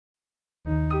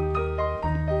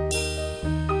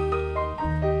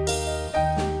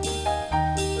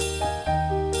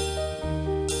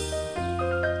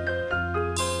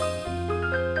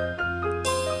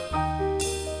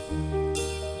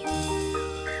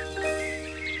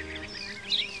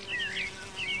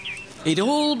It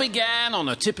all began on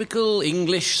a typical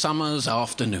English summer's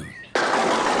afternoon.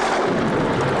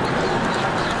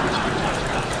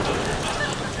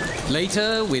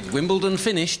 Later, with Wimbledon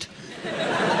finished,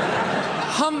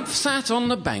 Hump sat on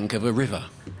the bank of a river.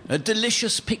 A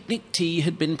delicious picnic tea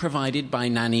had been provided by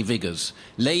Nanny Viggers,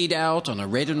 laid out on a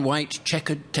red and white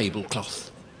checkered tablecloth.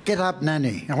 Get up,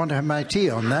 Nanny. I want to have my tea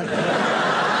on that.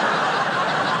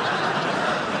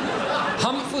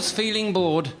 Hump was feeling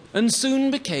bored and soon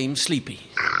became sleepy.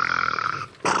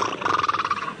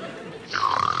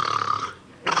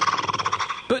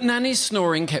 But Nanny's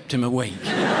snoring kept him awake.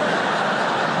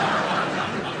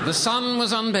 The sun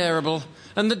was unbearable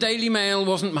and the Daily Mail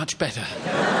wasn't much better.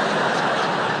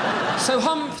 So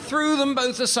Hump threw them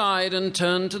both aside and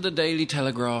turned to the Daily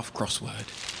Telegraph crossword.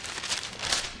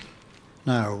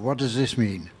 Now, what does this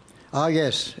mean? Ah,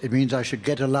 yes, it means I should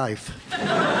get a life.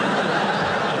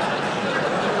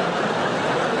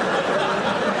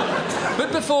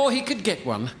 But before he could get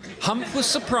one, Hump was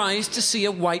surprised to see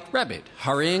a white rabbit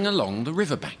hurrying along the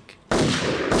riverbank.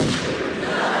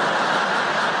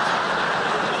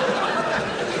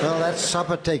 Well, that's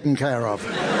supper taken care of.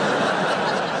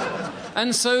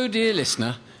 And so, dear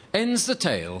listener, ends the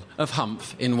tale of Hump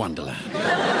in Wonderland.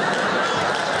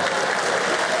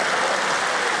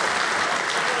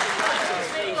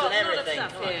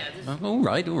 All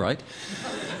right.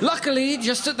 Luckily,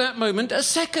 just at that moment, a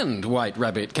second white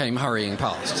rabbit came hurrying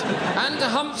past. And to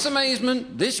Hump's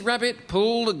amazement, this rabbit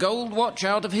pulled a gold watch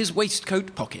out of his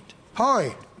waistcoat pocket.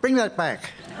 Hoy, bring that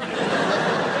back. Come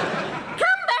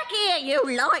back here,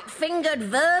 you light-fingered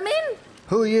vermin.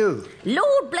 Who are you?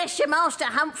 Lord bless you, Master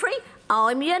Humphrey.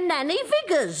 I'm your Nanny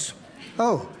Viggers.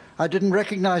 Oh, I didn't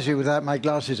recognise you without my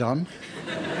glasses on.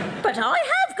 But I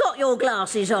have got your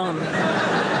glasses on.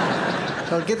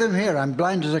 Well, give them here. I'm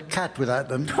blind as a cat without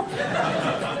them.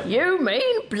 You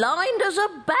mean blind as a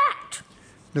bat?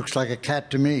 Looks like a cat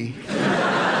to me.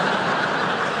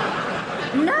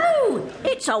 No,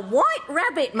 it's a white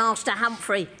rabbit, Master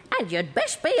Humphrey, and you'd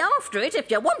best be after it if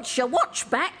you want your watch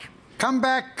back. Come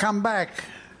back, come back.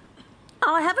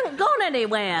 I haven't gone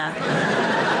anywhere.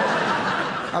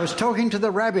 I was talking to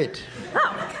the rabbit.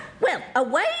 Oh, well,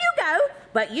 away you go,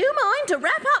 but you mind to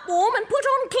wrap up warm and put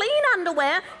on clean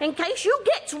underwear in case you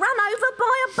get run over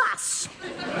by a bus.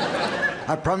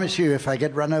 I promise you, if I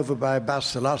get run over by a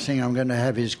bus, the last thing I'm going to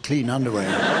have is clean underwear.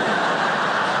 And,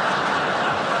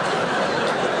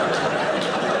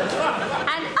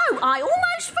 oh, I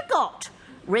almost forgot.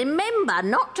 Remember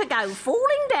not to go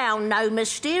falling down no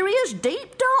mysterious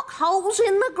deep, dark holes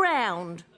in the ground.